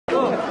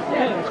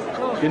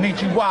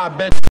Konnichiwa,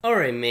 bitch.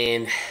 Alright,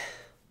 man.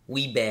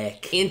 We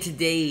back. And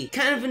today,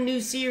 kind of a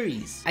new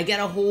series. I got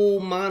a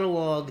whole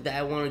monologue that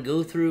I want to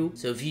go through.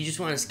 So if you just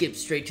want to skip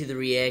straight to the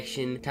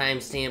reaction,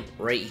 timestamp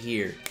right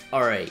here.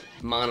 Alright,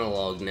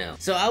 monologue now.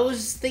 So I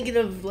was thinking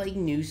of like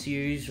new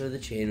series for the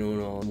channel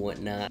and all and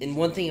whatnot. And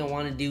one thing I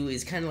want to do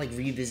is kind of like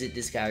revisit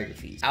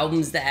discographies.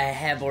 Albums that I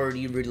have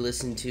already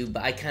listened to,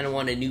 but I kind of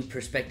want a new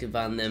perspective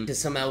on them. Because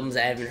some albums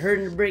I haven't heard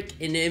in a break,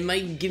 and it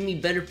might give me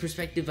better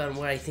perspective on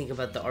what I think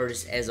about the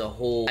artist as a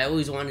whole. I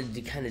always wanted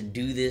to kind of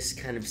do this,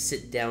 kind of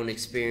sit down,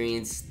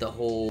 experience the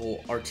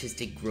whole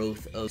artistic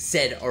growth of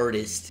said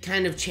artist,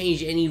 kind of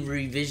change any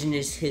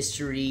revisionist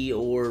history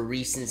or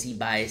recency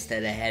bias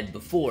that I had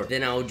before.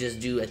 Then I'll just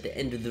do at the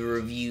end of the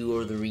review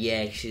or the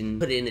reaction,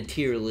 put in a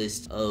tier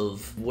list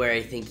of where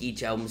I think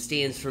each album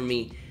stands for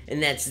me.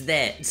 And that's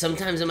that.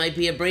 Sometimes it might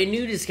be a brand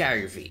new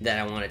discography that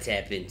I want to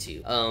tap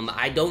into.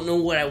 I don't know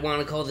what I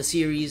want to call the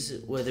series,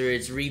 whether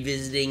it's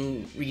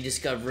revisiting,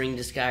 rediscovering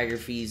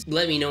discographies.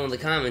 Let me know in the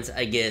comments,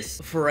 I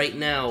guess. For right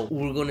now,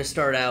 we're gonna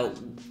start out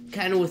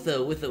kind of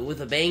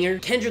with a banger.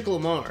 Kendrick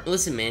Lamar.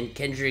 Listen, man,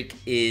 Kendrick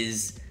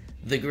is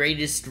the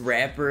greatest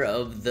rapper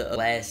of the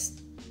last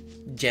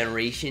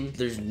generation.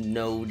 There's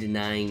no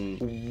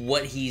denying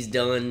what he's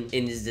done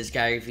in his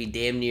discography.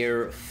 Damn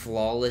near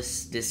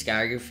flawless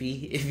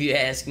discography, if you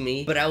ask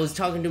me. But I was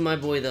talking to my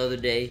boy the other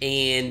day,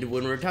 and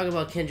when we were talking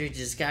about Kendrick's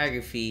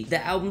discography,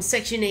 the album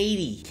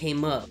Section.80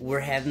 came up. We're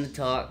having the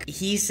talk.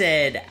 He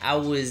said I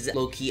was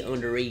low-key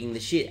underrating the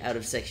shit out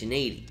of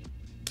Section.80.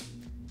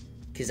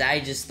 Because I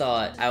just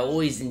thought, I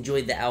always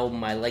enjoyed the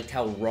album, I liked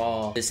how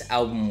raw this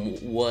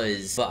album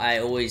was, but I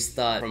always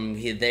thought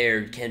from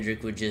there,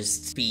 Kendrick would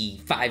just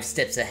be 5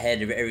 steps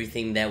ahead of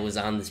everything that was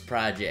on this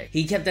project.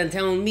 He kept on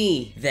telling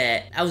me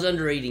that I was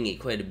underrating it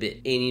quite a bit,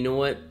 and you know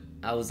what?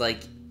 I was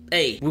like,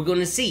 hey, we're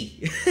gonna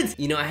see.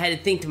 You know, I had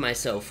to think to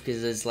myself,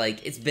 because it's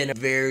like, it's been a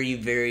very,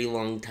 very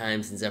long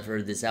time since I've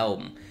heard this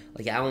album.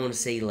 Like, I want to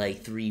say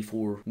like 3,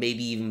 4,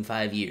 maybe even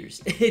 5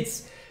 years.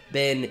 It's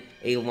been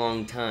a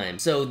long time.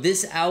 So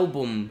this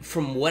album,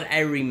 from what I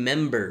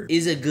remember,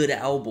 is a good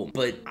album,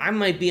 but I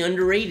might be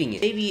underrating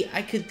it. Maybe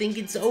I could think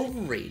it's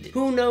overrated.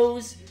 Who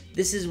knows?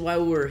 This is why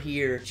we're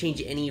here,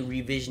 change any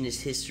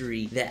revisionist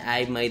history that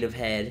I might have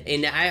had.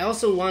 And I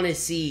also want to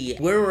see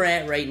where we're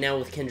at right now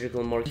with Kendrick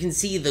Lamar. You can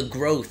see the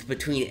growth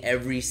between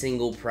every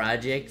single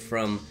project,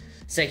 from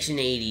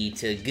Section.80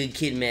 to Good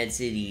Kid, Mad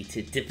City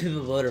to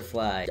Pimp a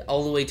Butterfly,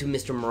 all the way to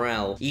Mr.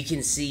 Morale. You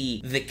can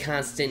see the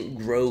constant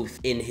growth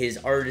in his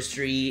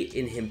artistry,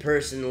 in him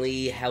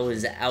personally, how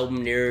his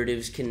album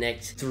narratives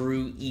connect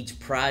through each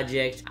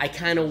project. I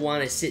kind of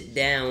want to sit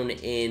down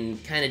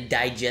and kind of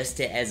digest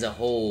it as a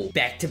whole,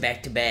 back to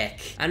back to back.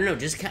 I don't know,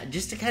 just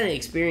to kind of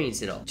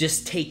experience it all.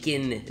 Just take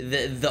in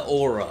the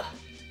aura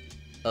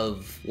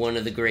of one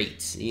of the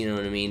greats, you know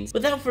what I mean?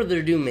 Without further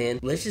ado, man,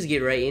 let's just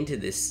get right into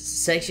this.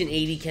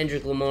 Section.80,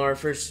 Kendrick Lamar.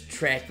 First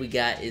track we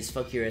got is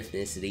Fuck Your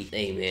Ethnicity.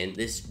 Hey, man,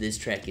 this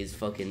track is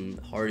fucking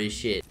hard as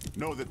shit.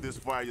 Know that this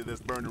fire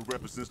that's burning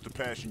represents the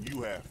passion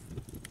you have.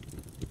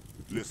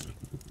 Listen.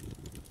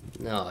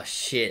 Oh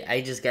shit,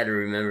 I just gotta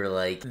remember,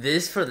 like,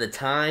 this, for the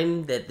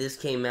time that this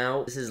came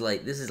out, this is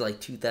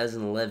like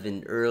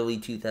 2011, early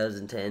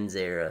 2010s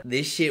era.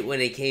 This shit, when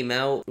it came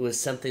out, was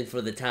something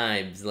for the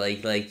times.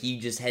 Like you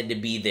just had to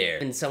be there.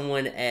 And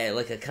someone at,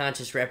 like, a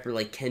conscious rapper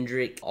like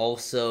Kendrick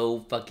also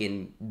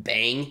fucking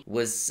bang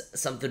was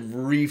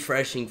something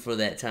refreshing for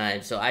that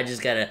time. So I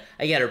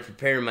gotta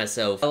prepare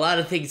myself. A lot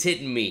of things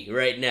hitting me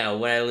right now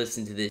when I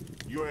listen to this.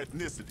 Your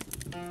ethnicity.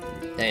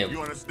 Damn.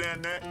 You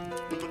understand that?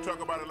 We're gonna talk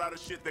about a lot of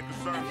shit that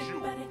concerns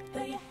you.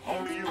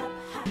 Only you.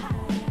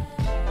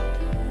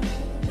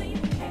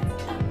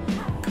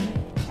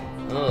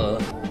 Oh,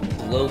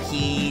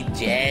 low-key,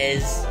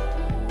 jazz.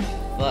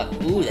 Fuck.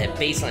 Ooh, that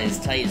bass line is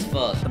tight as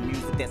fuck. The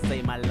music that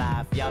saved my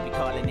life. Y'all be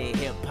calling it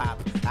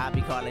hip-hop. I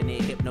be calling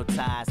it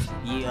hypnotized.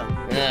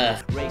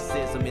 Yeah.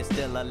 Racism is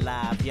still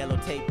alive. Yellow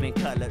tape and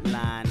colored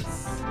lines.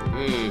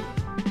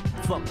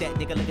 Fuck that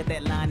nigga, look at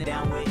that line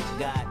down with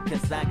God,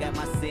 cause I got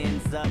my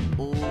sins up,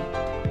 ooh.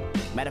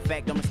 Matter of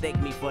fact, don't mistake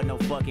me for no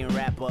fucking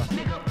rapper.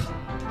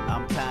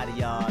 I'm tired of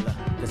y'all,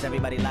 cause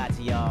everybody lied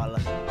to y'all,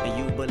 and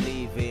you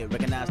believe it.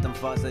 Recognize them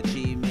false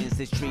achievements,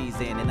 it's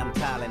treason, and I'm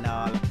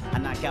Tylenol. I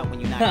knock out when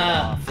you knock it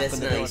off. That's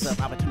From the doors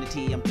of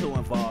opportunity, I'm too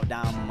involved.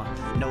 I'm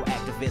no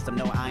activist, I'm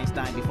no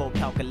Einstein before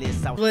calculus.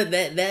 But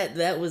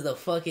that was the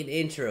fucking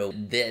intro.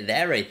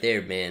 That right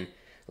there, man.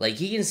 Like,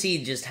 you can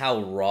see just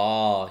how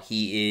raw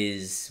he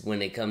is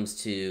when it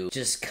comes to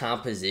just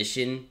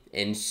composition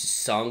and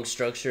song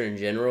structure in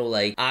general.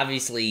 Like,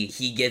 obviously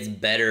he gets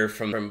better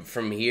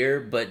from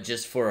here, but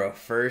just for a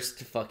first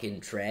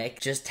fucking track,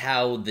 just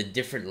how the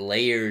different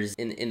layers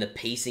in the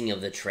pacing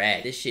of the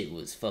track, this shit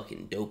was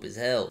fucking dope as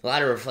hell. A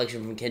lot of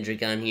reflection from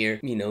Kendrick on here,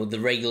 you know,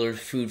 the regular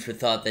food for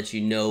thought that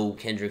you know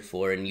Kendrick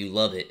for and you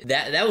love it.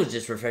 That was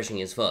just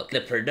refreshing as fuck. The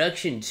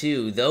production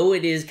too, though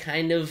it is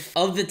kind of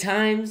the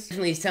times,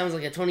 definitely sounds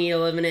like a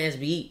 2011 ass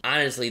beat.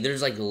 Honestly,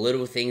 there's like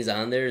little things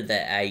on there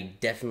that I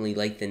definitely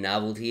like the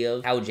novelty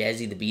of. How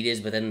jazzy the beat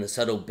is, but then the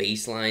subtle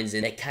bass lines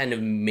and that kind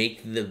of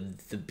make the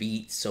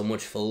beat so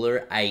much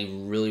fuller. I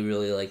really,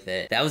 really like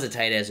that. That was a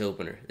tight ass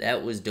opener.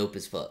 That was dope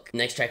as fuck.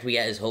 Next track we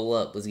got is Hold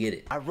Up. Let's get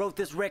it. I wrote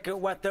this record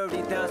while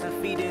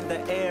 30,000 feet in the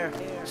air.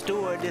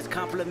 Steward is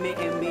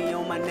complimenting me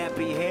on my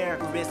nappy hair.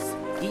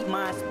 Eat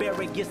my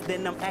asparagus,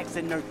 then I'm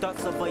asking her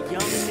thoughts of a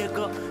young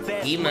nigga.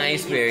 Fast Eat my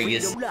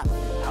asparagus. Hold up,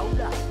 hold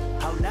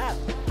up,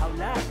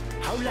 hold up,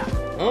 hold up.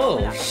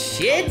 Oh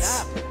shit!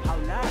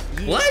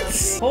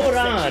 What? Hold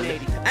on.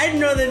 I didn't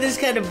know that this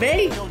kind of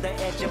bang. On the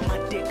edge of my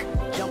dick,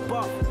 jump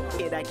off.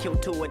 I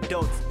killed 2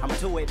 adults, I'm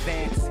too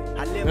advanced.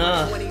 I live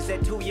my 20s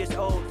at 2 years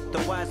old, the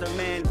wiser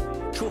man.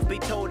 Truth be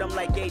told, I'm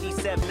like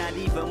 87, not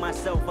even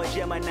myself a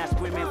Gemini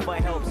screaming for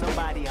help.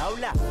 Somebody,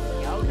 hold up,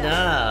 hold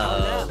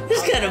up. No,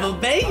 this is kind of a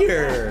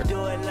banger.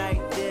 Do it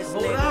like this,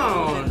 hold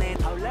on.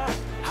 Hold up,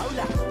 hold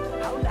up,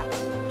 hold up,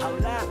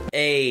 hold up.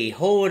 Hey,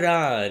 hold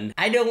on.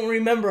 I don't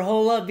remember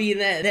Hold Up being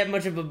that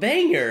much of a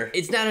banger.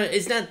 It's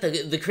not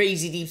the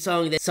crazy deep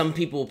song that some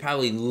people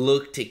probably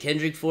look to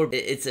Kendrick for.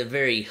 It's a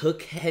very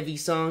hook heavy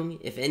song,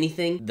 if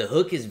anything. The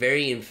hook is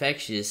very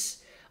infectious.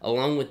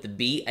 Along with the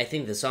beat, I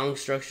think the song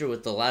structure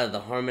with a lot of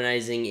the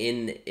harmonizing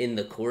in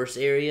the chorus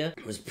area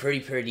was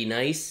pretty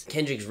nice.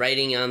 Kendrick's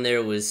writing on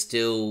there was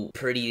still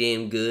pretty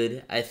damn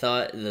good. I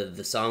thought the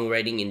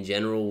songwriting in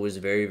general was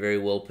very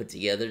well put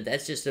together.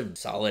 That's just a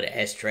solid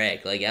ass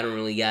track. Like, I don't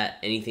really got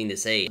anything to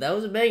say. That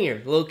was a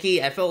banger. Low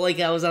key, I felt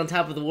like I was on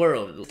top of the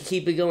world.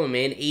 Keep it going,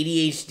 man.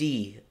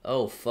 ADHD.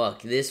 Oh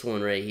fuck, this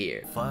one right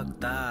here. Fuck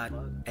that,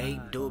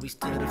 8 doobies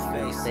to the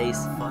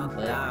face. Fuck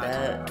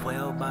that,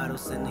 12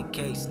 bottles in the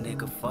case,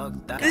 nigga. Fuck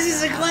that. This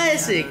is a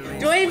classic.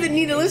 Do I even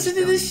need to listen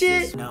to this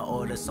shit? Now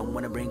order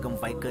someone to bring him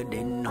Vica,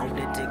 didn't hope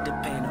to take the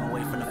pain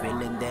away from the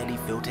feeling that he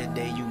feel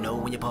today. You know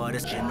when you're part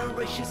of this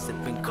generation,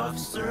 sipping cough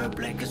syrup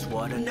black as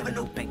water. Never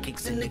no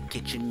pancakes in the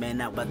kitchen, man.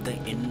 Out by the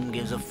end,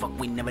 gives a fuck.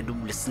 We never do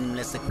listen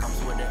unless it comes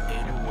with an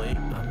 808, a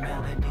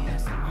melody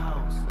and some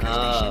house.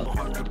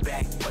 On her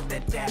back, but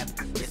that tap.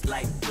 It's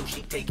like, do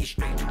she take it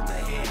straight to the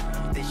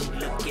head? Then she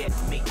look at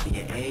me,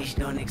 your age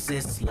don't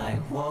exist. Like,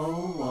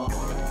 whoa.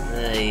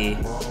 Hey,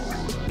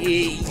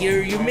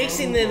 you're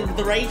mixing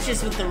the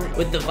righteous with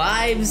the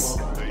vibes.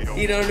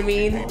 You know what I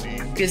mean?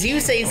 Because he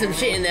was saying some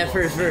shit in that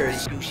first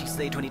verse. She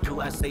say 22,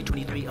 I say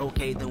 23.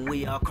 Okay, then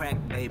we all crack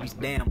babies.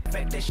 Damn,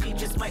 fact that she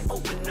just might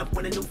open up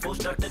when a new foe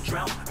start to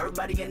drown. Her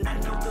body and I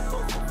know the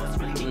both of us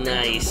really need.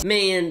 Nice,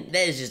 man.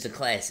 That is just a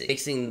classic.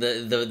 Mixing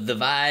the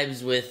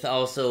vibes with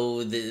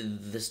also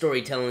the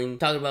storytelling.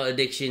 Talking about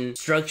addiction.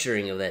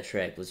 Structuring of that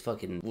track was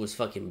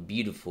fucking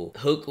beautiful.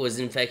 Hook was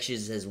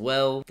infectious as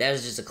well. That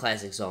was just a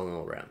classic song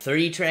all around.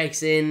 30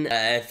 tracks in.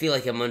 I feel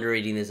like I'm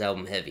underrating this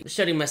album heavy. I'm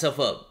shutting myself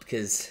up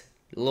because,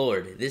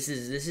 Lord, this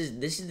is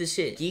the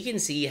shit. You can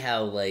see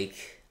how, like,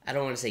 I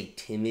don't want to say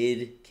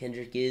timid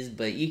Kendrick is,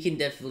 but you can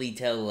definitely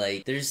tell,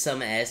 like, there's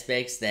some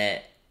aspects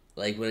that,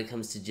 like, when it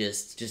comes to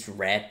just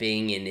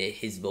rapping and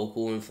his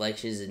vocal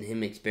inflections and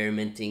him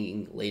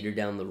experimenting later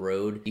down the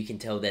road, you can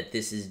tell that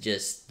this is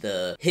just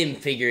the him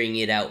figuring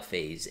it out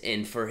phase.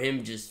 And for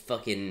him just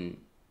fucking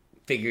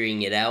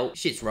figuring it out,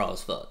 shit's raw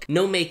as fuck.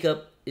 No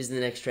Makeup is the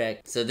next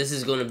track. So this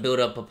is going to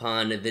build up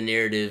upon the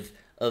narrative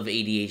of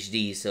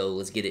ADHD, so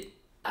let's get it.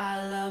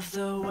 I love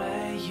the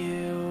way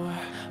you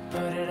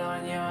put it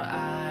on your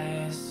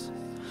eyes.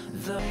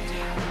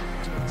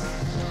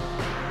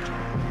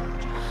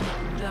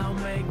 No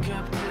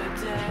makeup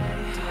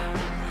today.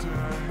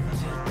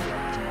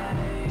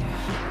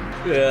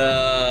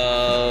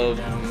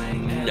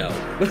 No.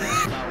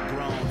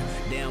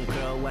 Damn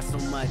girl, why so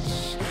much?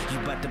 You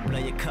about to blow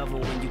your cover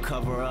when you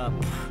cover up.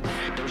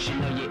 Don't you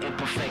know your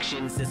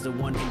imperfections is the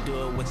one who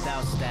do it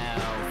without style.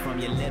 From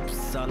your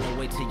lips all the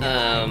way to your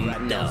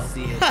no.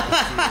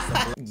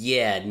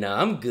 Yeah, no,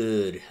 I'm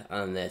good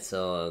on that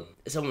song.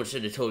 Someone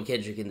should have told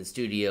Kendrick in the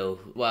studio,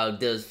 while it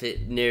does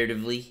fit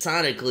narratively.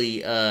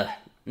 Sonically,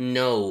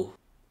 no.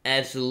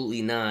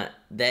 Absolutely not.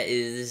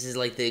 This is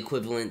like the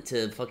equivalent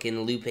to fucking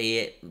Lupe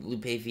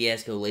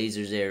Fiasco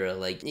Lasers era.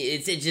 Like,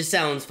 it just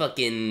sounds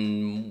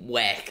fucking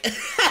whack.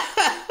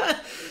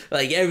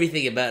 Like,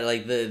 everything about it,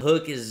 like, the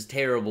hook is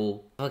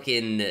terrible.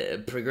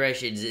 Fucking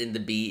progressions in the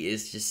beat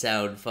just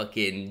sound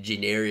fucking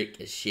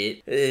generic as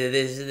shit.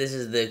 This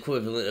is the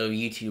equivalent of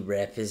YouTube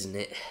rap, isn't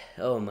it?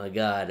 Oh my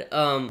god.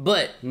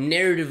 But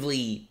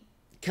narratively,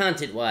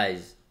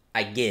 content-wise,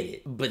 I get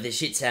it. But the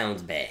shit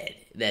sounds bad.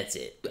 That's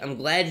it. I'm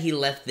glad he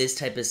left this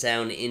type of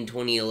sound in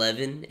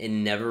 2011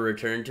 and never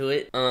returned to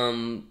it.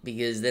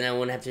 Because then I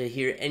won't have to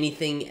hear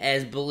anything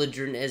as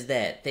belligerent as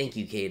that. Thank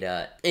you,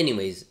 K-Dot.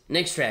 Anyways,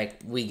 next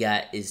track we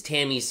got is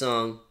Tammy's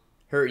song,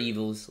 Her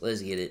Evils.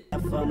 Let's get it.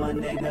 For my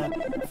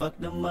nigga, fuck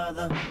the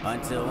mother.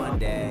 Until one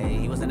day,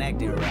 he wasn't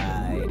acting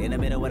right. In the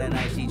middle of the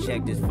night, she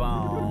checked his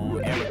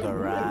phone. Erica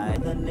ride.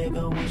 another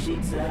nigga when she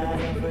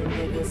tired of her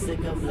nigga, sick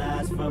of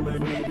lies from her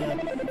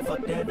nigga.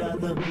 Fuck that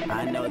other.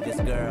 I know this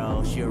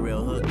girl, she a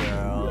real hood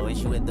girl, and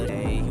she with the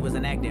he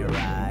wasn't acting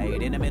right.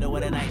 In the middle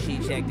of the night, she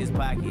checked his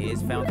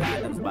pockets, found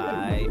condoms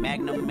by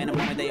Magnum, and the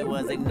moment they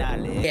was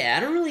acknowledged. Yeah, I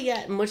don't really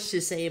got much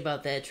to say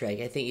about that track.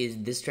 I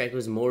think this track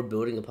was more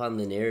building upon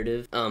the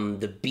narrative.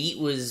 The beat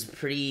was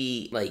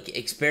pretty like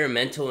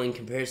experimental in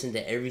comparison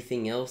to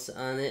everything else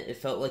on it. It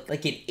felt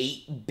like an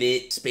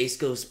 8-bit Space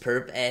Ghost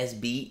Perp ass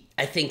beat.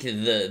 I think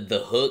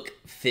the hook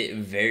fit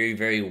very,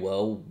 very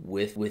well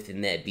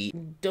within that beat.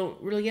 Don't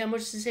really got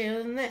much to say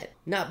other than that.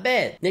 Not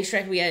bad. Next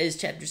track we got is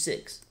Chapter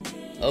 6.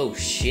 Oh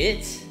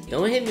shit!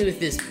 Don't hit me with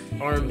this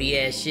R&B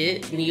ass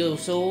shit, Neo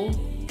Soul.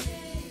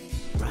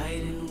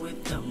 Riding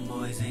with the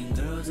boys and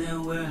girls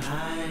and we're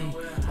high.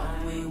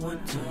 All we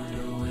want to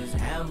do is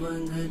have a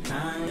good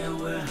time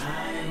and we're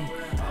high.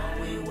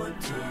 All we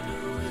want to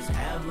do is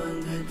have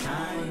a good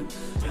time.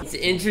 It's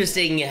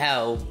interesting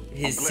how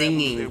his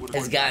singing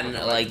has gotten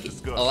like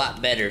a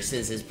lot better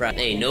since his prime.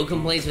 Hey, no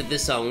complaints with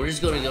this song. We're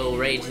just gonna go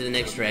right into the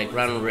next track,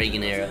 Ronald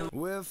Reagan era.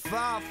 We're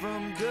far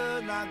from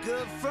good, not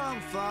good from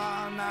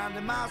far.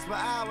 90 miles per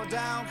hour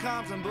down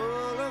Compton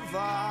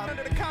Boulevard.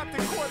 Under the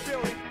Compton Court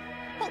building.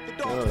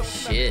 Oh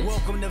shit.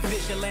 Welcome to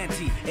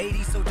Vigilante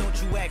 80, so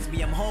don't you ask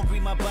me. I'm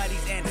hungry, my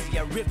body's antsy.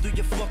 I rip through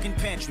your fucking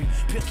pantry.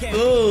 Pure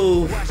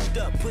Ooh. Washed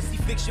up, pussy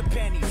fix your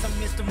panties. I'm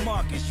Mr.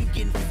 Marcus, you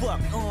getting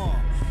fucked,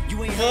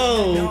 You ain't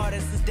Whoa. heard the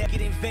artist since that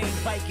get in vain.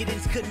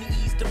 Vicodins couldn't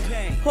ease the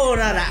pain. Hold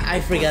on, I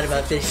forgot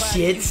about this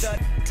shit.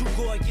 Too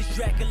gorgeous,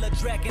 Dracula,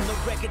 dragging the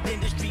record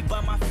industry by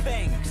my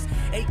fangs.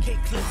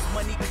 AK clips,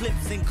 money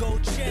clips, and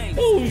gold chains.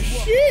 Oh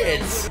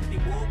shit.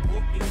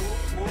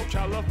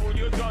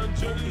 California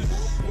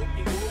dungeons.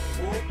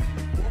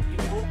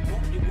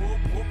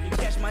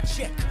 Cash my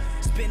check,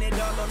 spin it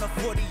all on a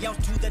 40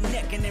 ounce to the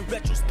neck, and in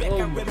retrospect, I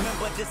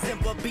remember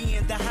December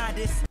being the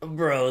hottest.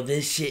 Bro,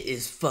 this shit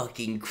is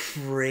fucking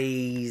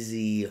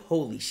crazy.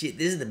 Holy shit,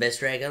 this is the best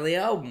track on the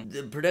album.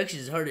 The production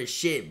is hard as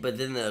shit, but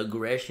then the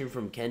aggression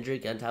from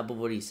Kendrick on top of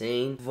what he's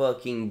saying,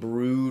 fucking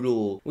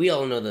brutal. We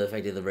all know the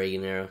effect of the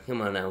Reagan era.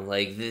 Come on now,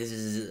 like this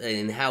is,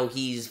 and how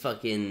he's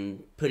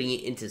fucking putting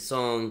it into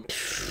song.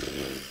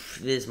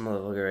 This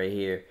motherfucker right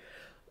here.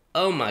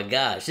 Oh my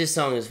gosh, this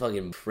song is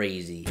fucking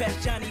crazy. Past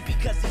Johnny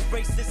because he's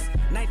racist.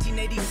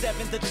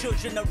 1987, the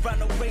children of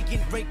Ronald Reagan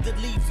break the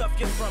leaves off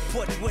your front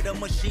porch with a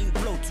machine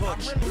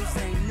blowtorch. This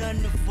ain't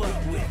nothing to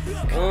fuck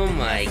with. Oh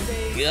my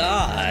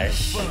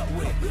gosh.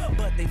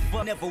 But they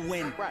never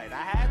win. Right,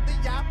 I had the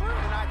yapper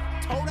and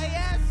I told they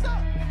ass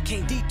up.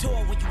 Can't detour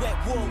when you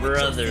at war with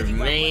Brother,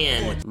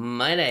 man,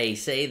 might I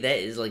say that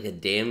is like a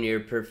damn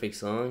near perfect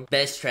song.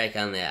 Best track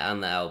on the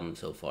album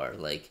so far.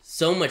 Like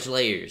so much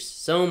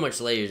layers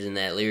in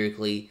that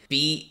lyrically.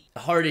 Beat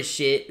hard as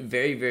shit,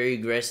 very, very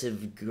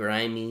aggressive,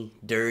 grimy,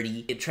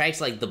 dirty. It tracks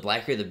like The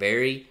Blacker the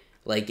Berry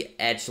like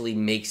actually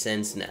makes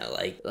sense now.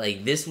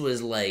 Like this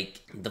was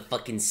like the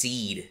fucking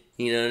seed.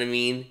 You know what I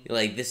mean?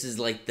 Like this is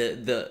like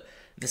the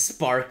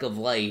spark of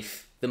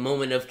life. The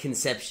moment of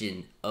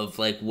conception of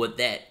like what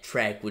that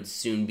track would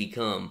soon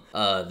become.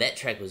 That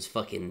track was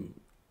fucking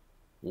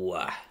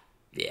wow.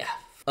 Yeah.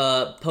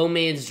 Po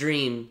Man's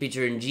Dream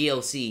featuring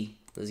GLC.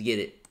 Let's get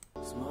it.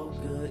 Smoke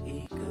good,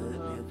 eat good,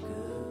 live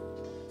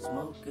good.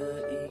 Smoke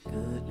good, eat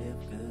good,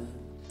 live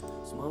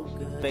good. Smoke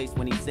good. Face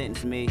when he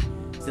sentenced me.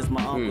 Since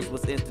my uncles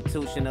was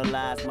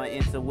institutionalized, my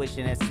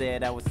intuition had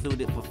said I was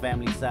suited for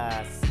family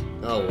size.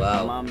 Oh wow.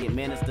 My mom, your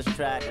ministers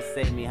tried to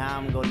save me. How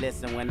I'm gonna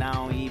listen when I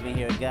don't even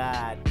hear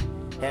God?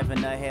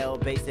 Heaven or hell,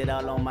 base it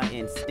all on my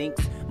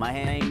instincts. My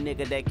hand ain't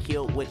nigga that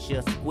killed with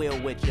you, squeal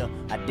with you.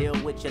 I deal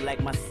with you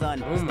like my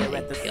son. Oh Stare my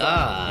at the sun.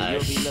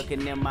 gosh. You'll be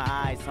looking in my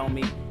eyes,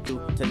 homie.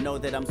 To know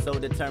that I'm so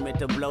determined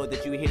to blow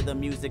that you hear the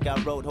music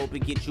I wrote. Hope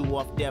it gets you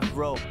off death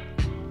row.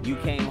 You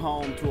came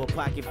home to a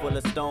pocket full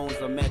of stones,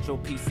 a Metro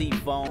PC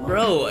phone.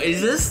 Bro,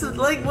 is this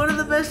like one of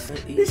the best?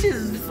 This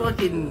is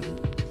fucking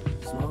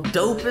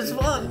dope as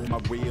fuck. My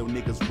real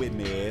niggas with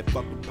me.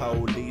 Fuck the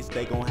police,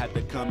 they gon' have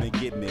to come and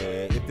get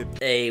me.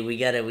 Hey, we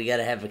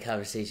gotta have a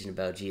conversation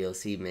about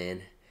GLC,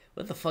 man.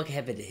 What the fuck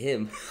happened to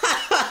him?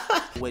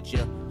 With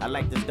you, I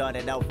like to start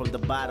it out from the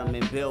bottom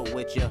and build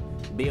with you.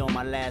 Be on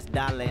my last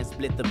dollar and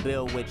split the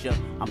bill with you.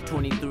 I'm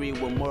 23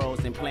 with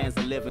morals and plans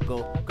are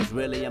lyrical. Cause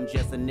really I'm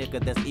just a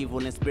nigga that's evil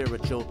and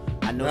spiritual.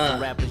 I know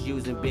some rappers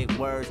using big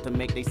words to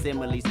make they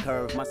similes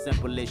curve. My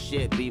simplest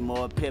shit be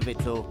more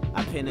pivotal.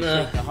 I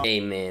penetrate the heart. Hey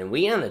man,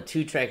 we on a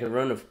 2-track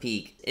run of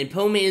peak. And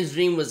Po Man's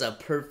Dream was a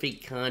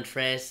perfect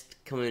contrast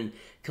coming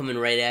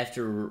right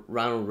after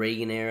Ronald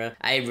Reagan era.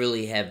 I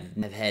really have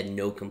had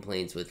no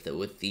complaints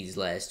with these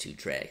last 2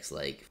 tracks.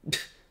 Like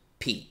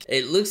peak.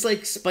 It looks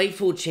like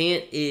Spiteful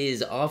Chant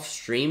is off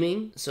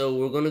streaming, so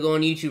we're gonna go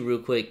on YouTube real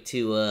quick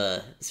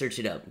to search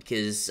it up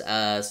because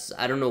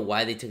I don't know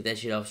why they took that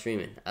shit off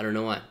streaming. I don't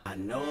know why. I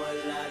know a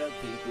lot of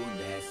people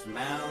that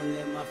smile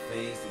in my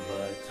face,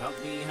 but talk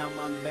behind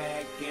my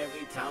back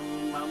every time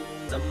I'm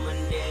on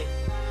Monday.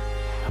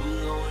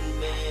 I'm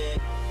going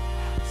back.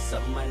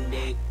 Suck my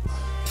dick.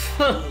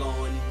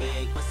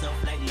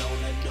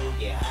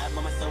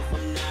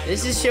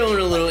 This is showing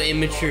a little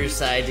immature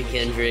side to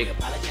Kendrick.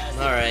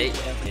 Alright.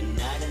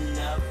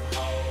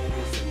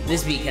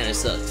 This beat kind of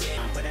sucks.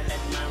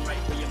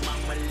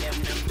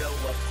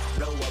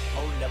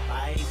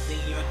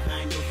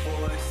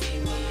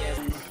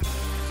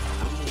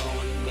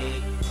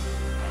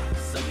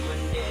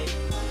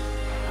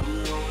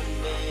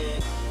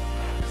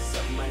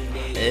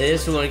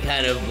 This one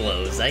kind of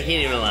blows. I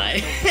can't even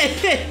lie.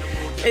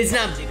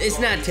 It's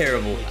not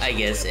terrible, I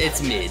guess.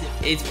 It's mid.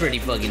 It's pretty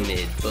fucking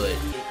mid, but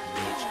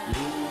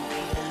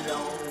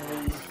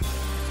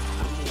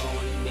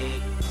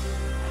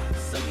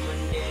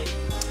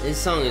this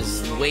song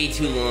is way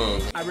too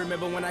long. I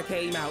remember when I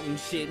came out and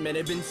shit, man,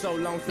 it been so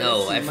long.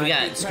 No, I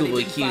forgot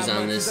Schoolboy Q's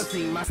on this.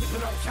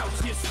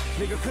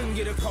 Nigga couldn't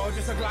get a call,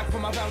 just a Glock for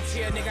my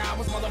voucher. Nigga, I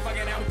was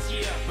motherfucking out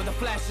here. But the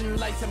flashing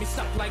lights had me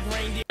stuck like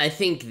reindeer. I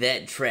think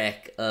that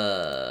track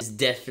is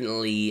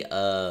definitely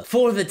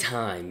for the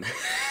time.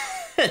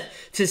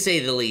 To say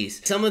the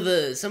least. Some of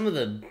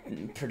the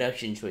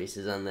production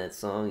choices on that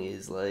song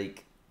is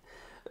like,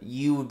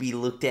 you would be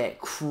looked at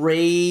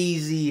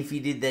crazy if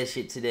you did that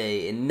shit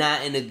today, and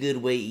not in a good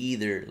way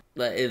either.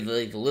 Like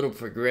the little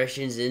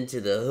progressions into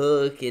the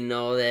hook and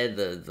all that,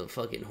 the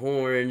fucking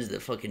horns,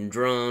 the fucking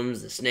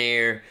drums, the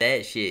snare,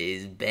 that shit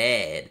is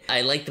bad.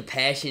 I like the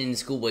passion in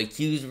Schoolboy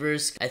Q's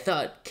verse. I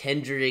thought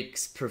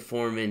Kendrick's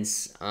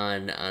performance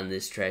on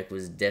this track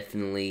was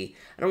definitely,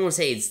 I don't want to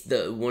say it's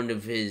one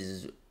of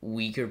his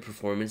weaker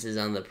performances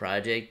on the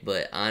project,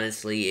 but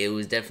honestly, it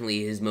was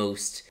definitely his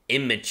most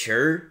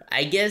immature,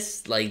 I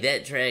guess. Like,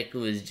 that track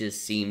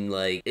just seemed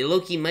like it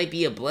low-key might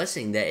be a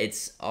blessing that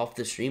it's off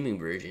the streaming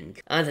version.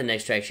 On to the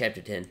next track,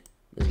 chapter 10.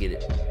 Let's get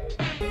it.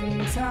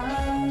 In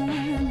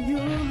time,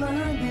 you'll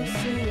learn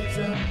this is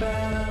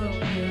about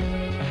you.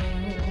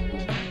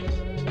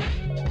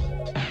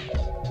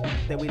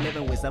 That we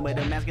living with, some of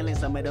them masculine,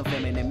 some of them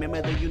feminine.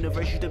 Remember the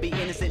universe used to be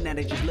innocent, now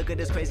they just look at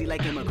us crazy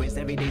like immigrants.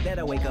 Every day that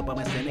I wake up, I'm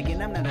a sin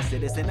again. I'm not a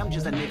citizen, I'm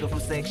just a nigga from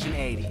Section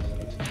 80.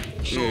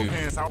 Show of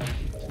hands out.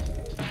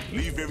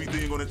 Leave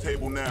everything on the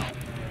table now.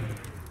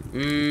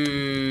 There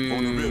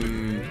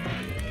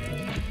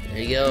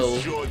you go.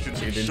 Should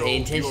have been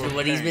paying attention to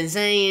what he's been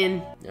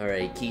saying.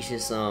 Alright,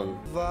 Kiesha's song.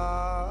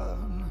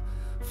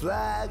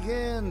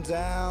 Flagging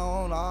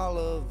down all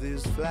of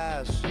these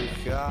flashy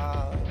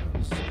cars.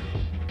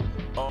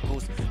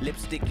 Uncles,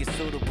 lipstick is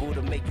suitable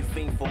to make you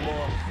fiend for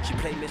more. She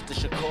play Mr.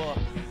 Shakur,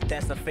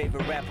 that's her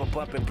favorite rapper.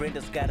 Bumping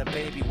Brenda's got a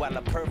baby while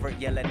a pervert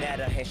yelling at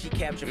her. And she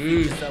captured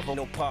features of her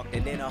no park.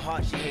 And in her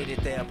heart she hated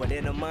there, but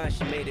in her mind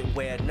she made it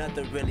where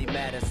nothing really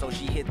matters. So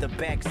she hit the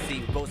back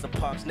seat. Rosa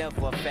Parks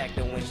never a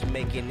factor when she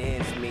making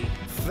ends meet.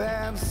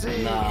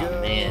 Fancy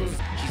man.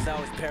 She's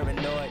always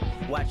paranoid,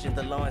 watching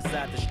the law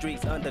inside the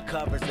streets,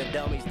 undercovers and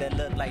dummies that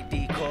look like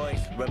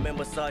decoys.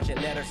 Remember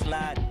Sergeant let her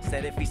slide,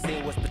 said if he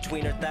seen what's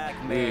between her thighs,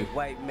 man,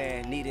 white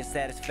man needing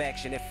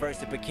satisfaction. At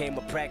first it became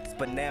a practice,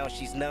 but now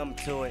she's numb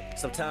to it.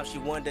 Sometimes she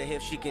wonder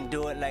if she can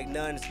do it like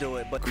nuns do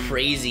it. But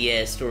crazy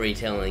ass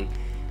storytelling.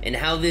 And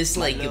how this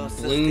like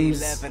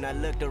blooms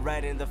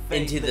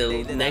into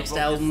the next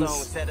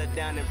albums.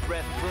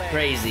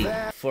 Crazy.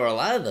 For a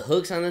lot of the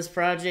hooks on this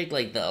project,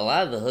 like a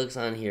lot of the hooks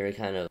on here are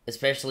kind of,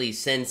 especially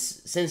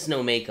since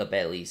No Makeup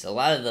at least, a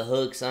lot of the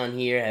hooks on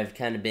here have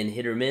kind of been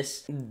hit or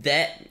miss.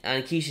 That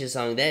on Kiesha's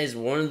song, that is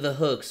one of the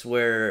hooks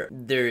where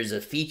there's a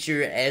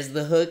feature as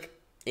the hook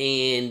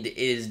and it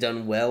is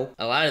done well.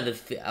 A lot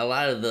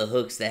of the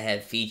hooks that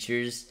have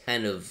features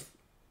kind of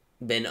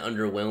been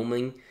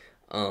underwhelming.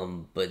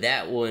 But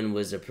that one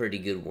was a pretty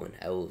good one,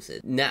 I will say.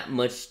 Not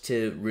much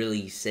to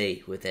really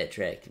say with that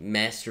track.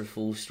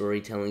 Masterful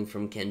storytelling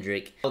from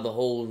Kendrick. The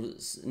whole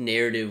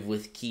narrative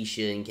with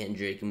Kiesha and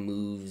Kendrick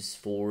moves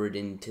forward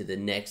into the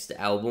next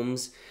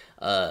albums,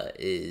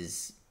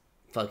 is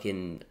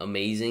fucking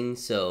amazing.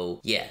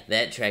 So, yeah,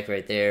 that track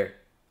right there,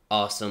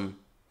 awesome.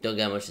 Don't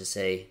got much to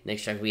say.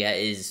 Next track we got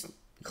is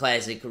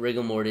classic,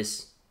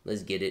 Rigamortus.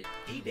 Let's get it.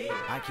 He did.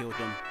 I killed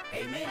him.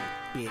 Amen.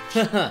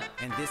 Bitch.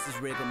 And this is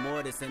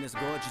Rigamortus, and it's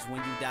gorgeous when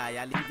you die.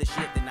 I leave the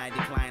shit, then I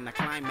decline. I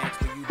climax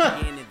where you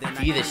begin, and then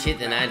I leave the shit,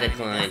 then I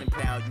decline. You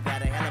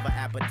got a hell of an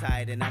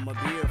appetite, and I'ma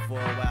be here for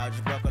a while.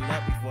 Just buckle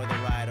up before the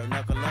ride, or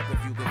knuckle up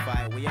if you can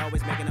fight. We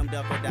always making them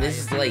duck or die. This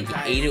is like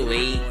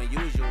 808.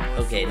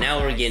 Okay, now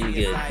we're getting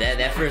good.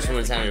 That first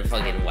one sounded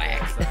fucking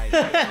whack.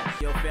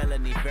 Your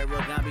felony,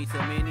 Pharaoh got me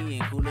so many,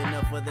 and cool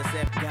enough for the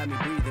set. Got me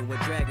breathing with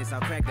dragons.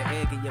 I'll crack the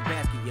egg in your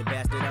basket, you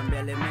bastard. I'm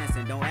Melly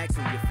Manson. Don't ask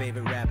who your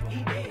favorite rapper.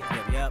 He did.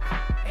 Yep.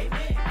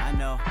 Amen. I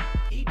know.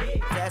 He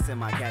did. That's in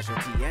my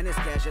casualty, and it's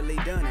casually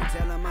done. And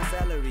tell him my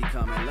salary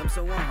coming. Lumps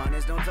of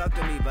 100s. Don't talk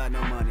to me about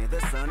no money. The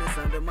sun is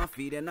under my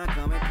feet, and I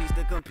come in peace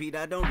to compete.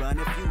 I don't run.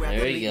 If you rap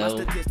with me, my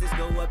statistics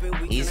go up in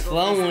weeks. He's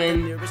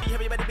flowing.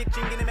 Everybody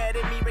bitching, getting mad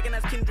at me.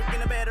 Recognize Kendrick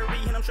in a battery,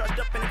 and I'm charged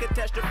up in a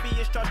catastrophe.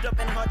 It's charged up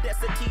in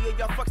audacity.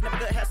 Y'all fucks never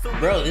gonna have so.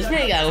 Bro, this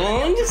man got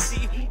lungs?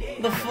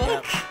 The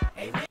fuck?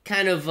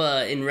 kind of,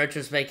 in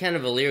retrospect, kind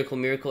of a lyrical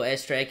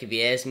miracle-esque track, if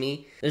you ask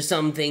me. There's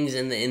some things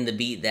in the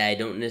beat that I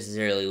don't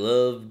necessarily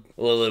love,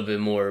 or a little bit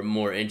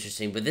more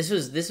interesting. But this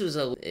was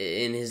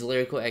in his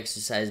lyrical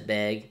exercise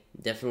bag.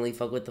 Definitely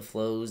fuck with the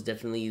flows.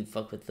 Definitely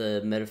fuck with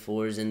the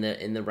metaphors and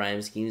the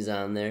rhyme schemes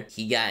on there.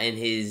 He got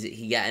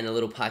in a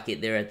little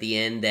pocket there at the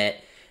end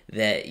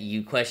that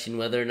you question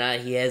whether or not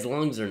he has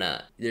lungs or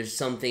not. There's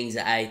some things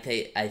that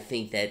I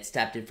think that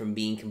stopped it from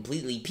being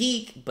completely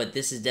peak, but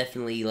this is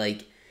definitely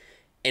like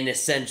an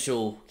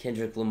essential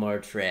Kendrick Lamar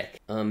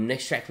track.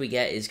 Next track we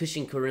got is Kush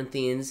and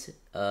Corinthians,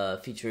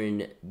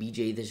 featuring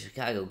BJ the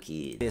Chicago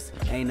Kid. This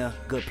ain't a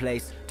good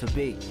place to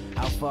be.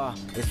 How far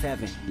is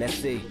heaven? Let's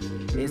see.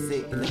 Is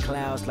it in the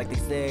clouds like they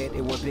said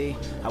it would be?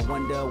 I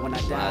wonder when I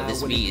die. Wow,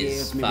 this beat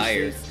is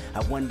fire. I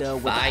wonder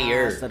what the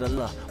eyes of the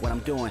look. What I'm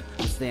doing,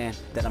 I'm saying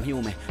that I'm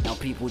human. Now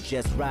people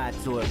just ride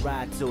to it,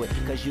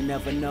 cause you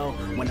never know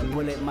when a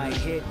bullet might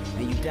hit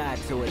and you die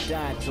to it.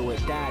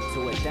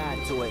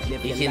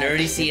 You can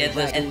already see at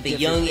the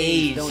young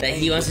age that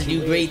he wants to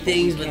do great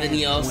things, but then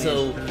he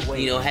also,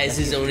 you know, has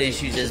his own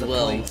issues as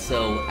well.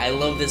 So I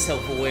love the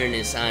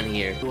self-awareness on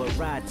here.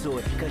 Ride to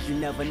it, cause you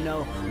never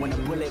know when a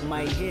bullet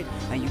might hit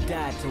and you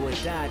die to it.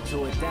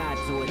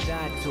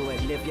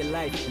 Live your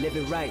life, live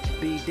it right,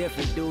 be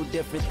different, do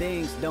different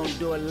things, don't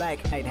do it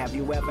like. Have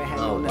you ever had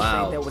no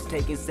mistake that was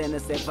taking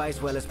sentence advice?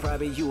 Well, it's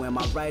probably you. Am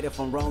I right? If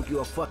I'm wrong, you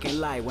a fucking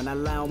lie. When I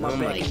lie on my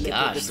back, oh my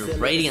gosh, the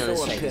rating on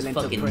this track is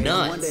fucking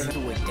nuts. Die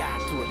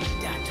to it.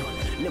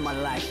 Live my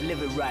life,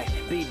 live it right,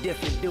 be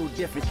different, do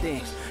different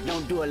things.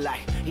 Don't do it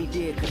like he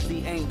did, cause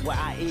he ain't what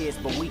I is,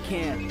 but we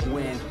can't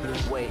win.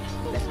 Wait,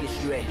 let's get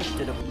straight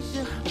to the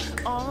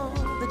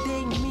the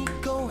day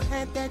Miko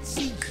had that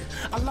seizure,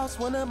 I lost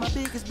one of my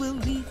biggest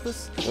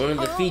believers. One of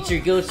the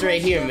featured goats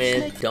right here,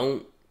 man.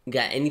 Don't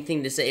got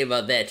anything to say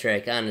about that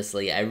track,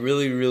 honestly. I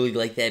really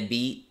like that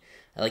beat.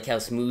 I like how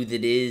smooth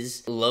it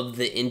is. Love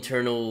the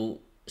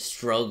internal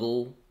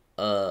struggle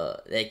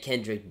that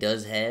Kendrick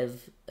does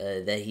have,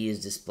 that he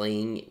is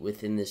displaying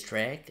within this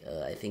track.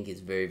 I think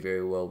it's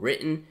very well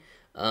written.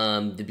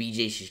 The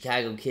BJ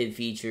Chicago Kid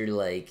feature,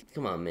 like,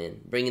 come on, man.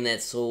 Bringing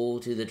that soul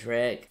to the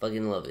track,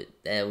 fucking love it.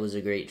 That was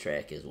a great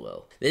track as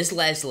well. This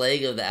last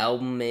leg of the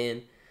album,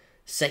 man,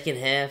 second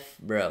half,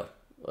 bro.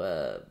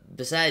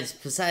 Besides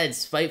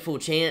Spiteful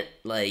Chant,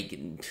 like,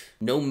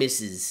 no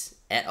misses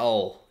at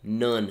all.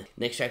 None.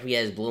 Next track we got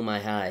is Blow My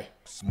High.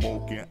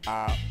 Smoking,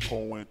 eye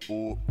pouring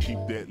up, keep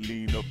that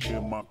lean up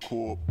in my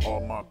cup.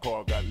 All my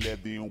car got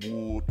leather and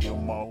wood.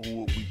 In my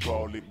hood, we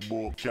call it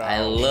book.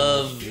 I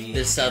love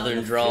the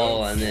southern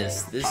drawl on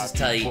this. This is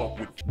tight.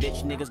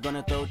 Bitch niggas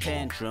gonna throw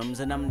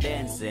tantrums and I'm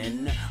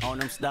dancing on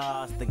them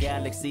stars, the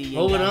galaxy.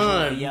 Hold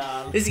on.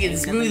 This is getting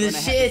smooth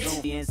as shit.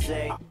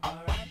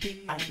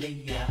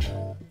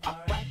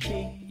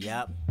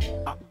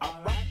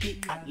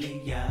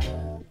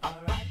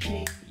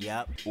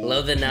 Yep.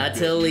 Love the nod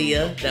to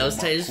Aaliyah. That was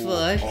tight as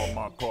fuck. All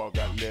my car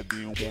got leather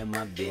and Get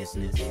my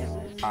business.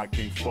 I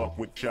can't fuck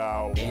with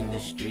y'all.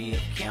 Industry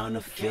of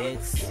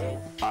counterfeits.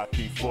 I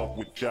can't fuck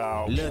with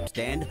y'all. Look,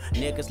 stand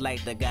niggas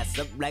like the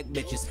gossip like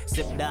bitches.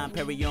 Sip down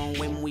Perrion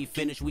when we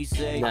finish, we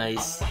say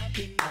Nice.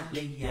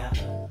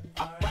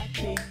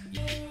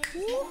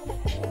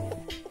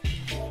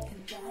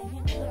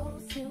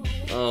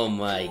 Oh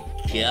my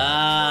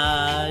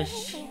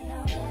gosh.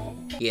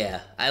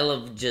 Yeah, I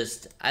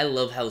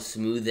love how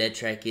smooth that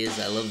track is.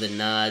 I love the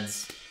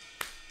nods.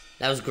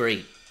 That was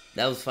great.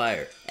 That was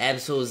fire.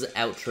 Absol's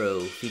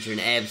outro featuring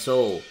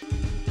Absol.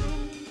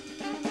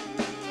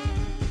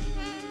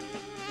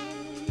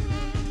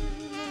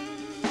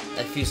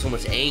 I feel so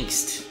much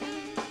angst.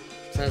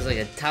 Sounds like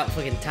a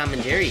fucking Tom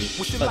and Jerry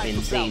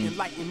fucking scene.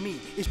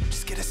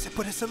 Just get a sip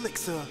of this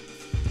elixir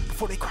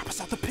before they crop us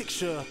out the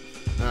picture.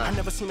 I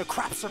never seen a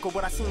crop circle,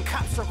 but I seen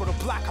cop circle the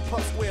block. I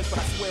puff squares, but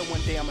I swear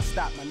one day I'ma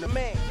stop my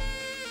man.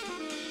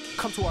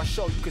 Come to our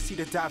show, you can see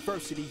the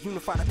diversity.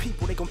 Unify the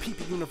people, they gon' peep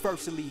it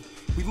universally.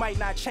 We might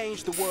not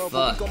change the world,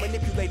 but we gon'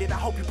 manipulate it. I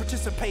hope you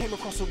participate. Came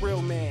across a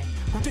real man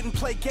who didn't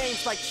play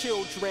games like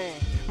children.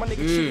 My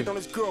nigga cheated on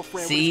his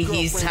girlfriend. See,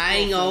 he's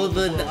tying all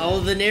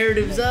the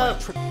narratives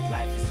up.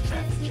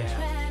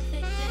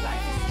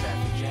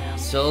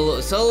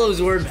 Solo's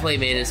wordplay,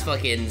 man, is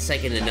fucking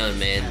second to none,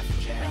 man.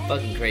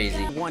 Fucking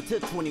crazy. 1 to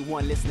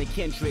 21, listen to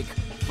Kendrick.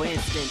 For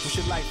instance, what's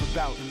your life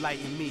about?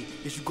 Enlighten me.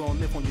 Is you gonna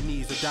live on your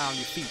knees or down on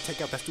your feet?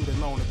 Take out that student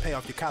loan and pay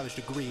off your college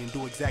degree and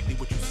do exactly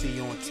what you see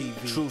on TV.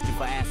 Truth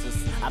for answers.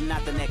 I'm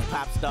not the next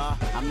pop star.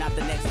 I'm not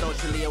the next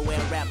socially aware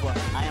rapper.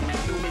 I am a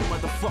human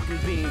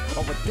motherfucking being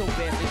of a dope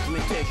ass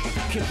instrumentation.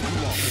 Kendrick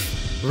Lamar.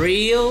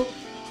 Real.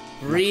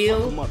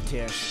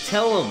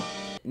 Tell him.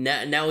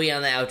 Now we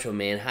on the outro,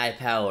 man.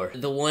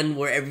 HiiiPoWeR. The one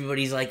where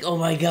everybody's like, oh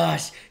my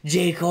gosh,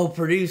 J. Cole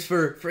produced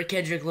for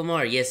Kendrick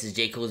Lamar. Yes, it's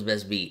J. Cole's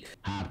best beat.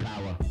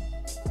 HiiiPoWeR.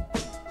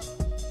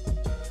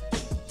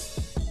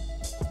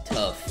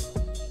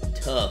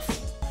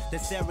 Tough. The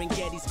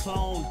Serengeti's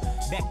clone.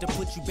 Back to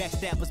put you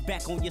backstabbers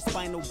back on your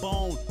spinal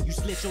bone. You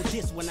slit your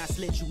disc when I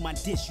slit you my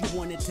dish. You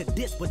wanted to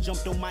diss but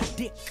jumped on my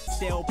dick.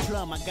 Stale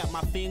plum, I got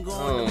my finger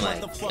on the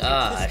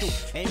motherfucking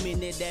pistol.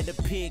 Aiming it at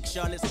the pig.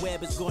 Charlotte's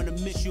Web is gonna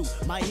miss you.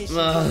 My issue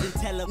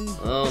doesn't tell him.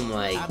 Oh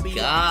my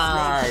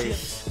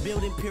gosh.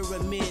 Building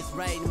pyramids,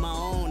 writing my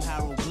own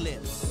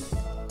hieroglyphs.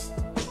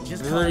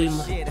 Just call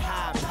this shit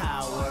high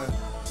power.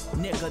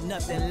 Nigga,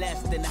 nothing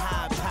less than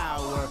high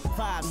power.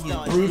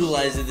 5-star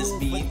brutalizing this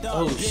beat.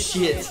 Oh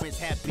shit.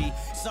 Happy.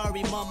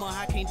 Sorry mama,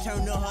 I can't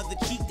turn the other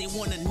cheek. They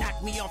wanna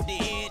knock me off the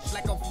edge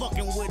like a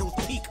fucking widow's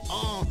peak.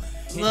 And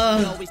she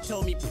always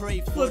told me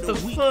pray for the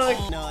weak.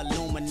 The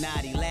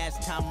Illuminati.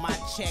 Last time I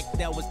checked,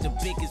 that was the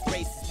biggest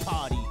racist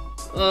party.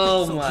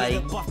 Oh so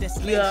my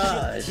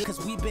gosh.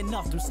 Because we've been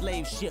off them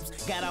slave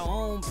ships. Got our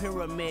own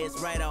pyramids,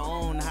 write our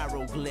own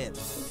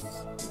hieroglyphs.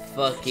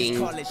 Fucking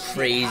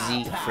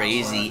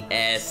crazy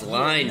ass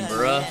line,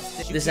 bruh.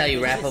 This is how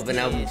you wrap up an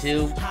album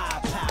too?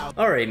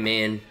 Alright,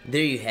 man.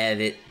 There you have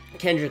it.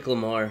 Kendrick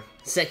Lamar,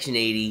 Section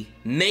 80.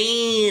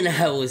 Man,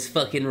 I was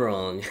fucking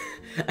wrong.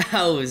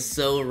 I was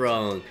so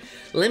wrong.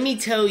 Let me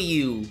tell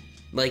you,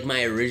 like,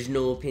 my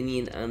original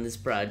opinion on this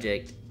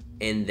project,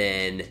 and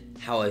then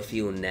how I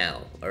feel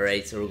now.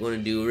 Alright, so we're going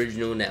to do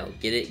original now.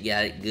 Get it?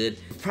 Got it? Good.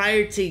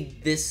 Prior to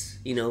this,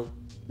 you know,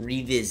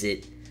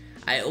 revisit,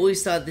 I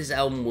always thought this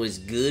album was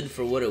good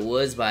for what it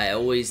was, but I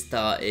always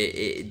thought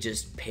it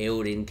just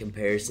paled in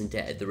comparison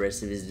to the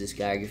rest of his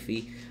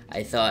discography.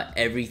 I thought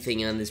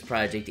everything on this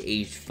project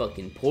aged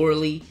fucking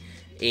poorly,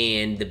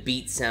 and the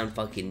beats sound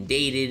fucking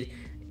dated,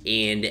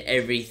 and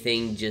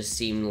everything just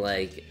seemed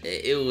like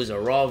it was a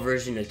raw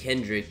version of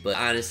Kendrick, but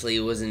honestly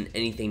it wasn't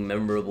anything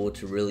memorable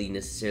to really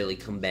necessarily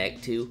come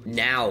back to.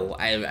 Now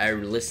I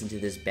listen to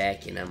this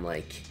back and I'm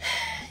like,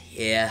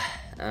 yeah,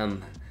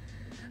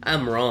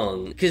 I'm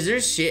wrong. Because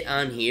there's shit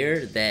on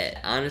here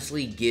that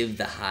honestly give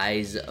the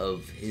highs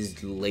of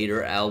his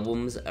later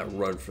albums a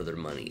run for their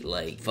money.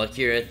 Like, Fuck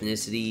Your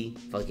Ethnicity,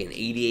 fucking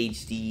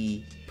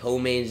ADHD, Poor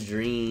Man's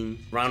Dream,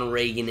 Ronald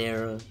Reagan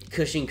era,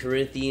 Kush and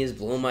Corinthians,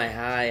 Blow My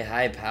High,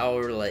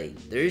 HiiiPoWeR.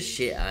 Like, there's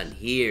shit on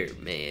here,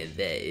 man,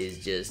 that is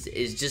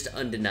just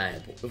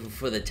undeniable.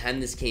 For the time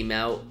this came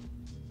out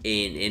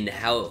and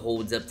how it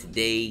holds up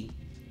today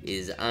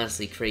is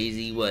honestly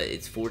crazy. What,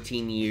 it's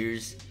 14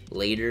 years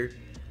later?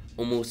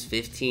 Almost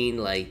 15.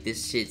 Like,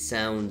 this shit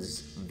sounds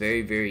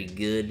very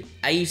good.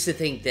 I used to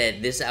think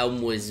that this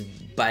album was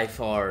by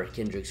far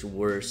Kendrick's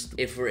worst,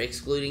 if we're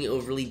excluding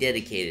Overly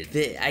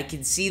Dedicated. I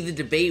can see the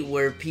debate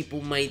where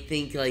people might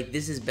think like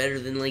this is better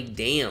than like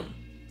Damn.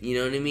 You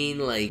know what I mean?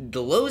 Like,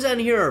 the lows on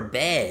here are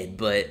bad,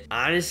 but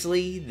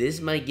honestly, this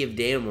might give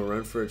Damn a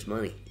run for its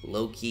money.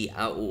 Low-key,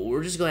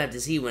 we're just gonna have to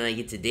see when I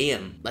get to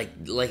Damn.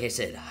 Like I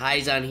said,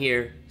 highs on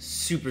here,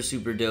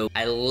 super dope.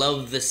 I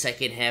love the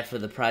second half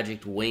of the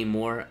project way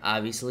more,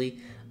 obviously.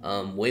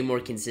 Way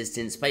more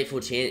consistent. Spiteful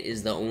Chant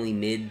is the only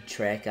mid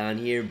track on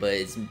here, but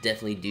it's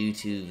definitely due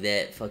to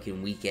that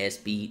fucking weak-ass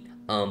beat.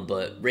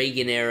 But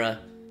Reagan era,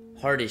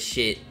 hard as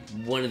shit,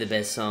 one of the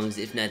best songs,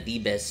 if not the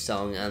best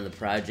song on the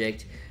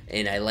project.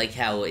 And I like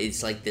how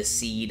it's like the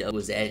seed of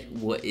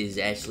what is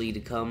actually to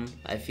come,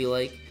 I feel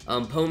like.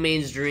 Poor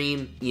Man's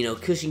Dream, you know,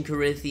 Kush and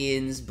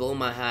Corinthians, Blow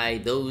My High,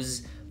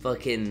 those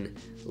fucking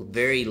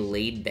very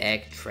laid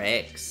back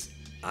tracks.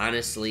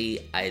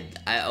 Honestly, I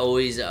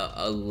always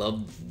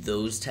loved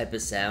those type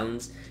of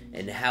sounds,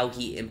 and how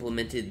he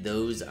implemented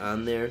those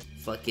on there,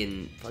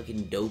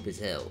 fucking dope as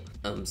hell.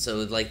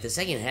 So like the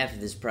second half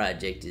of this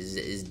project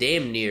is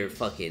damn near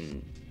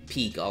fucking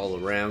peak all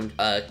around.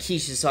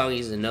 Kiesha's song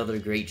is another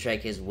great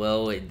track as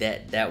well.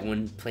 That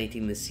one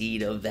planting the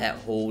seed of that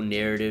whole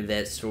narrative,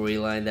 that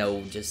storyline that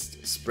will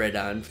just spread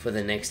on for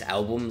the next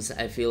albums,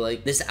 I feel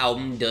like. This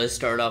album does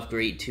start off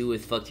great too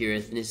with Fuck Your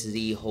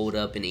Ethnicity, Hold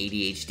Up, and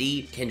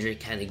ADHD. Kendrick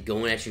kind of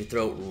going at your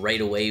throat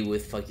right away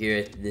with Fuck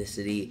Your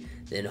Ethnicity.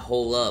 Then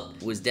Hold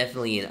Up was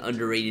definitely an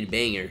underrated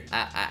banger.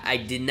 I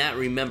did not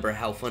remember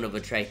how fun of a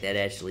track that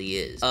actually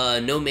is.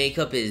 No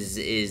Makeup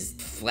is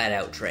flat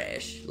out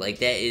trash. Like,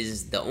 that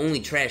is the only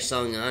trash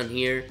song on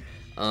here.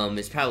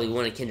 It's probably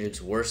one of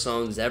Kendrick's worst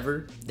songs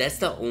ever. That's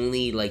the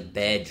only, like,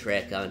 bad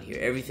track on here.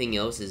 Everything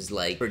else is,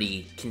 like,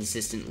 pretty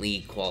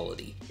consistently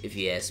quality, if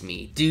you ask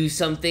me. Do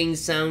some things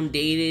sound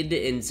dated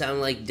and sound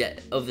like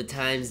of the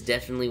times?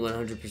 Definitely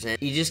 100%.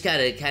 You just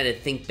gotta kind of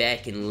think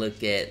back and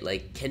look at,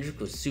 like, Kendrick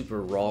was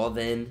super raw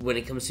then. When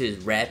it comes to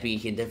his rapping, you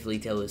can definitely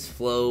tell his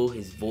flow,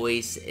 his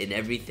voice, and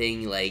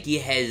everything. Like, he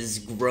has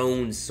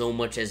grown so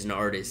much as an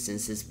artist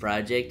since this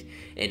project.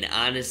 And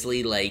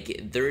honestly,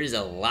 like, there is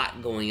a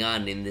lot going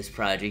on in this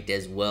project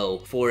as well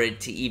for it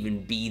to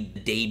even be the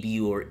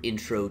debut or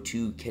intro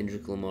to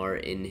Kendrick Lamar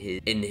in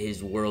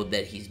his world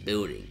that he's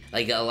building.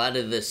 Like, a lot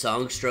of the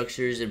song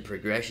structures and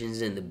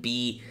progressions and the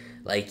beat,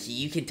 like,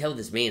 you can tell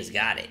this man's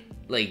got it.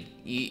 Like,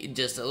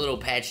 just a little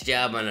patch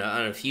job on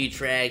a few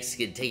tracks,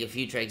 could take a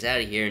few tracks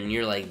out of here, and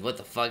you're like, what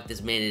the fuck?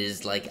 This man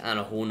is like on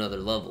a whole nother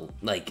level.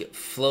 Like,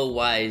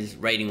 flow-wise,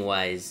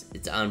 writing-wise,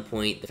 it's on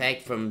point. The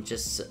fact from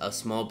just a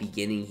small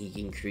beginning he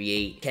can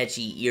create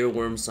catchy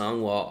earworm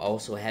song while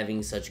also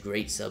having such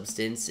great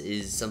substance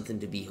is something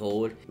to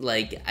behold.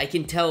 Like, I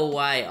can tell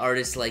why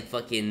artists like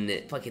fucking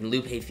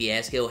Lupe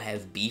Fiasco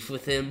have beef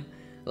with him.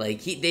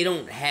 Like, they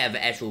don't have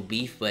actual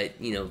beef, but,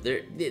 you know,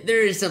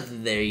 there is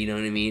something there, you know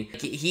what I mean?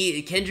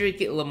 Kendrick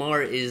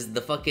Lamar is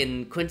the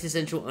fucking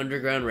quintessential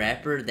underground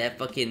rapper that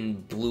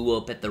fucking blew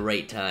up at the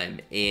right time,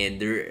 and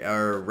there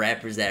are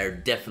rappers that are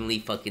definitely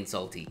fucking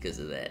salty because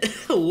of that.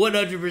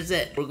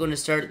 100%. We're gonna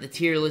start the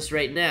tier list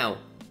right now.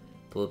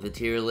 Pull up the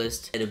tier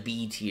list at a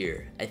B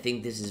tier. I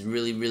think this is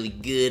really, really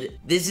good.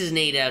 This is an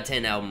 8 out of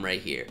 10 album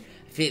right here.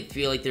 I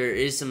feel like there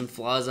is some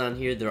flaws on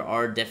here. There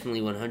are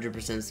definitely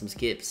 100% some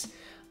skips.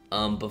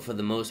 But for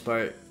the most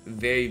part,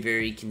 very,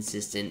 very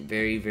consistent,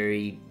 very,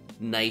 very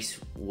nice,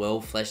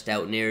 well fleshed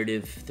out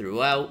narrative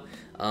throughout.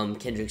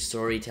 Kendrick's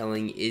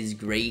storytelling is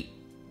great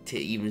to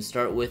even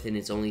start with, and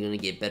it's only going to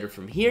get better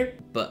from here.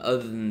 But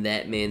other than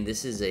that, man,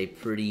 this is a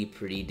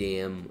pretty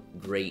damn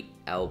great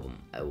album,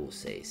 I will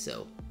say.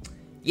 So,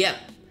 yeah,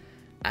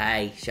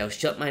 I shall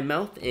shut my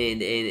mouth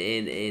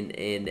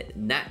and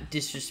not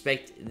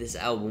disrespect this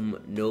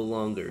album no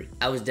longer.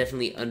 I was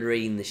definitely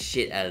underrating the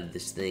shit out of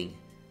this thing.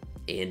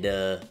 And,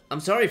 I'm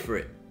sorry for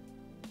it.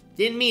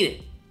 Didn't mean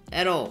it.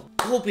 At all.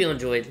 I hope you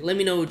enjoyed. Let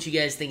me know what you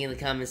guys think in the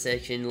comment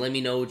section. Let me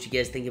know what you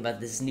guys think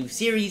about this new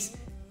series.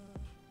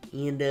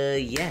 And,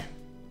 yeah.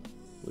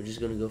 We're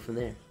just gonna go from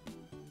there.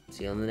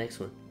 See you on the next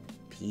one.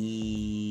 Peace.